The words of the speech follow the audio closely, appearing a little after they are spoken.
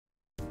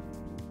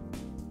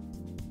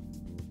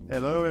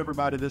Hello,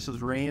 everybody. This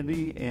is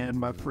Randy and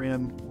my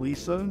friend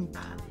Lisa.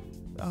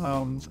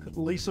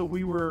 Lisa,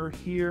 we were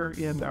here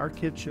in our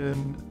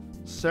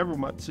kitchen several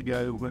months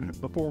ago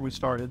before we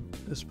started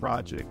this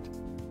project,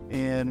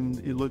 and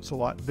it looks a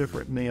lot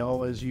different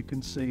now, as you can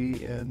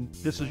see. And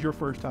this is your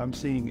first time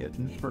seeing it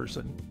in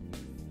person.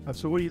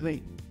 So, what do you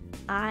think?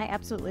 I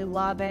absolutely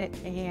love it,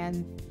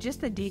 and just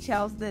the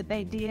details that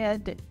they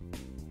did.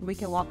 We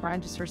can walk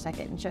around just for a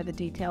second and show the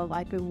detail,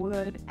 like the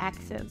wood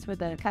accents with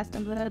the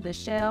custom wood, the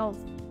shelves.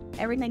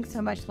 Everything's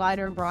so much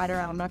lighter and brighter.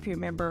 I don't know if you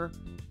remember,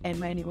 and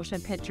Randy will show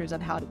pictures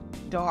of how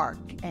dark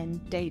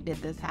and dated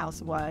this house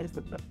was.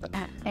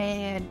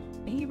 And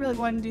he really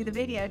wanted to do the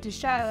video to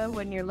show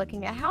when you're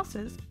looking at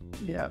houses.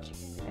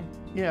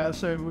 Yeah,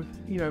 so,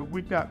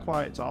 we've got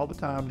clients all the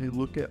time who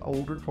look at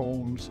older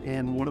homes,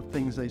 and one of the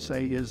things they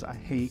say is, I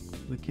hate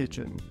the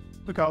kitchen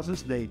because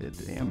it's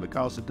dated and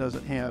because it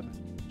doesn't have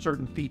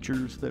certain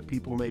features that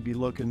people may be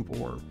looking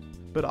for.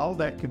 But all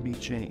that can be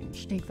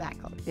changed.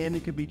 Exactly. And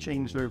it can be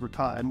changed over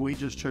time. We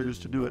just chose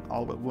to do it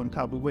all at one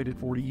time. We waited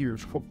 40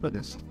 years for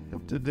this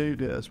to do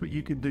this, but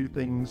you can do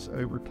things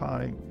over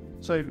time.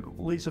 So,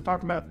 Lisa,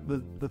 talk about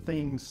the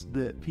things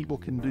that people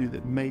can do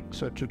that make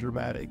such a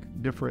dramatic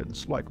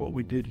difference, like what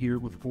we did here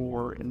with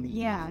floor.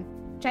 Yeah,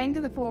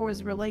 changing the floor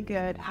was really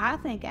good. I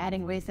think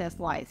adding recessed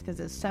lights,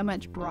 because it's so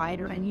much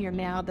brighter in here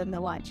now than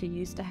the lights you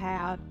used to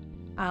have.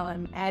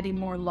 Adding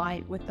more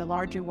light with the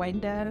larger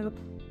window,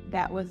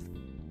 that was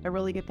a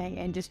really good thing,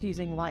 and just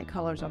using light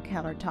colors on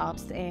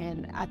countertops.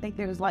 And I think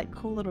there was like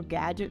cool little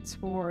gadgets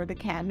for the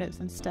cabinets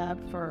and stuff,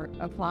 for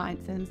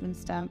appliances and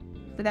stuff.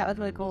 So that was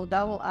really cool.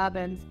 Double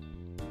ovens,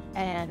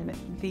 and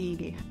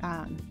the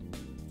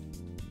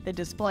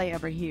display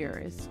over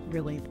here is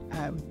really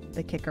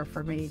the kicker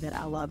for me, that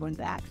I love, when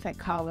the accent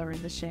color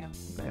and the shelf.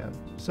 Yeah.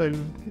 So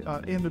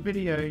in the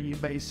video, you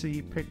may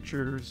see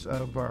pictures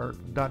of our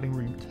dining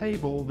room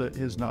table that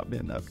has not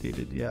been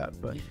updated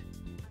yet, but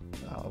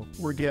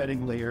we're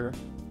getting there.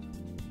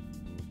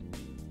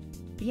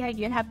 Yeah,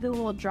 you have the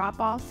little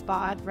drop-off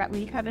spot right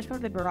when you come in from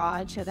the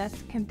garage, so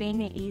that's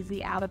convenient,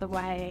 easy, out of the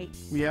way.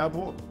 Yeah,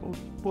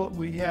 what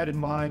we had in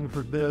mind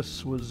for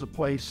this was a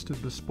place to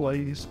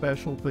display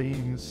special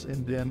things,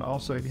 and then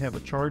also have a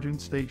charging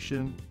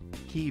station,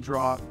 key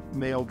drop,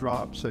 mail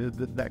drop, so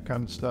that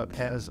kind of stuff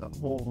has a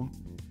home.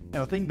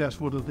 And I think that's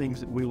one of the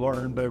things that we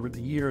learned over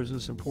the years.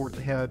 It's important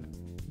to have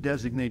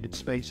designated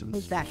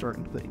spaces for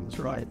certain things,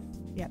 right?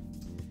 Yep.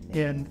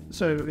 And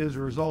so as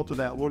a result of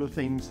that, one of the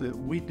things that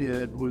we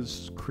did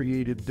was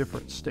created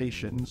different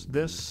stations.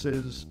 This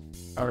is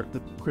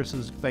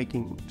Chris's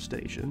baking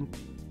station.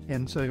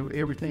 And so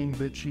everything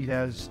that she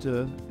has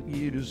to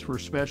use for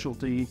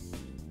specialty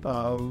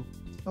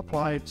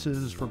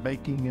appliances for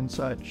baking and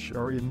such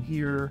are in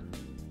here.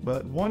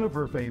 But one of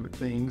her favorite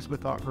things,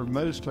 but not her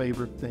most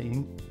favorite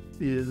thing,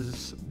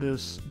 is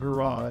this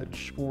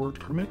garage for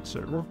her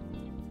mixer.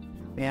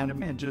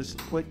 And it just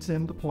clicks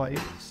into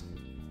place.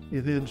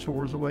 It then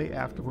stores away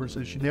afterwards,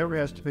 so she never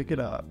has to pick it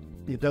up.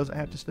 It doesn't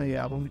have to stay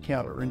out on the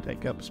counter and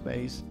take up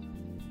space.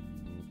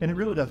 And it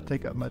really doesn't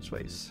take up much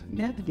space.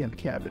 Again, the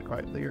cabinet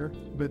right there.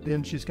 But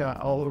then she's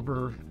got all of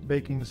her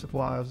baking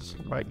supplies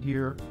right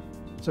here.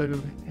 So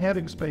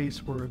having space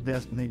for a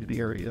designated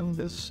area,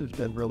 this has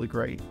been really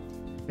great.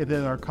 And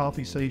then our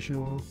coffee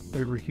station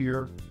over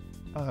here.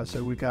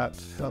 So we got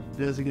a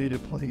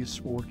designated place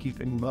for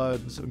keeping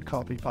mugs and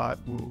coffee pot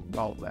and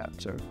all of that.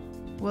 So.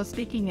 Well,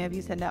 speaking of,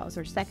 you said that was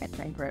her second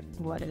favorite.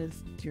 What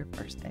is your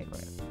first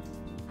favorite?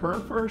 Her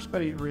first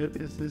favorite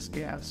is this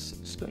gas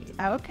stove.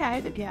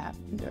 Okay, yeah.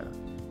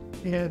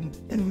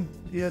 And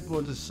it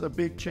was a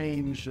big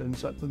change and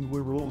something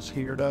we were a little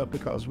scared of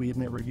because we had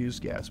never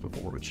used gas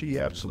before, but she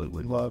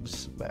absolutely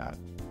loves that.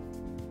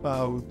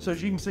 So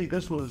as you can see,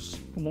 this was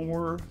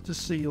floor to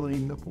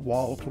ceiling,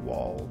 wall to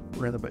wall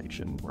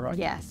renovation, right?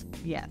 Yes.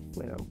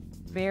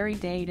 Very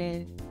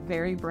dated,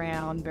 very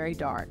brown, very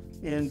dark.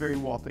 And very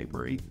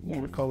wallpapery.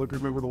 What color,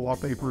 remember the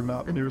wallpaper or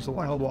not? There's a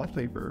lot of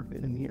wallpaper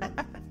in here.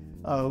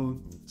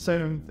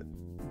 So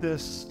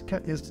this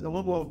is a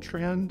little old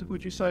trend,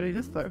 would you say?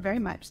 Very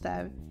much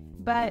so.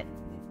 But,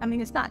 I mean,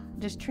 it's not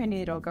just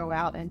trendy, it'll go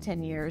out in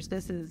 10 years.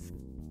 This is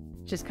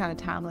just kind of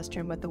timeless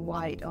trend with the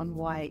white on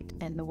white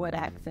and the wood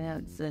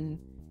accents. And,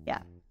 yeah,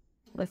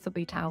 this will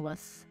be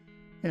timeless.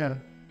 Yeah.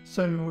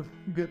 So,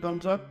 good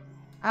thumbs up?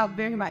 Oh,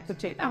 very much so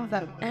too.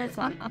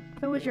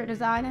 Who was your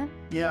designer?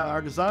 Yeah,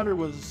 our designer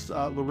was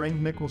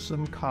Lorraine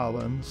Nicholson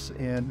Collins,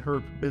 and her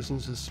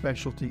business is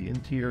Specialty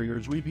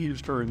Interiors. We've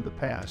used her in the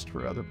past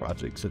for other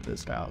projects at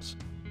this house,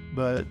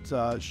 but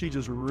she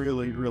just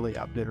really, really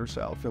outdid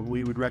herself, and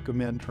we would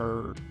recommend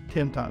her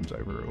 10 times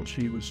over.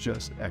 She was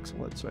just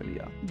excellent, so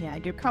yeah. Yeah,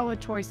 your color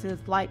choices,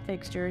 light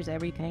fixtures,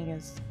 everything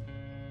is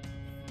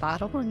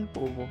vital and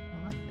cool.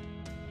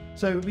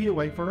 So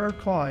anyway, for our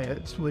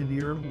clients, when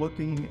you're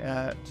looking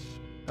at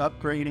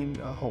upgrading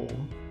a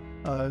home,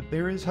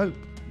 there is hope.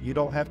 You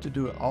don't have to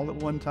do it all at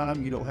one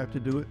time. You don't have to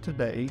do it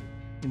today.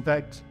 In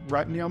fact,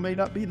 right now may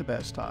not be the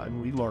best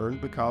time, we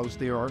learned, because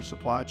there are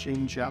supply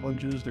chain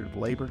challenges, there's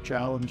labor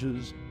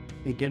challenges,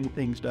 and getting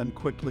things done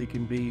quickly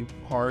can be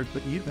hard,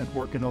 but you've been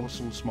working on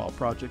some small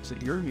projects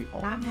at your new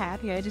home. I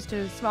have, yeah, just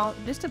a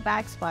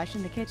backsplash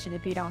in the kitchen.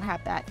 If you don't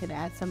have that, could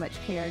add so much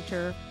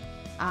character.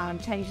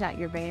 Change out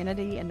your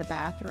vanity in the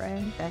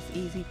bathroom. That's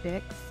easy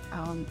fix.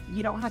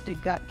 You don't have to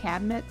gut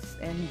cabinets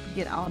and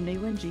get all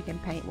new ones. You can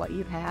paint what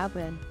you have,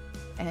 and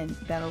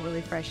that'll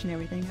really freshen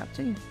everything up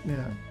too.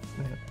 Yeah.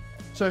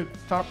 So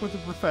talk with a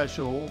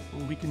professional.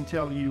 We can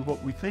tell you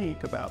what we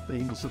think about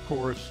things, of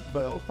course,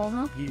 but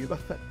you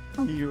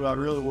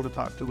really want to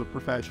talk to a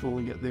professional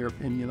and get their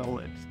opinion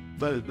on it.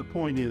 But the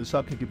point is,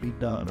 something can be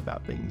done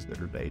about things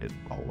that are dated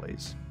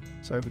always.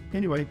 So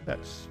anyway,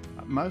 that's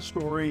my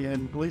story.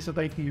 And Lisa,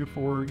 thank you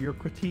for your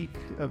critique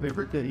of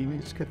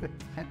everything.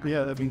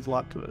 Yeah, that means a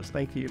lot to us.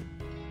 Thank you.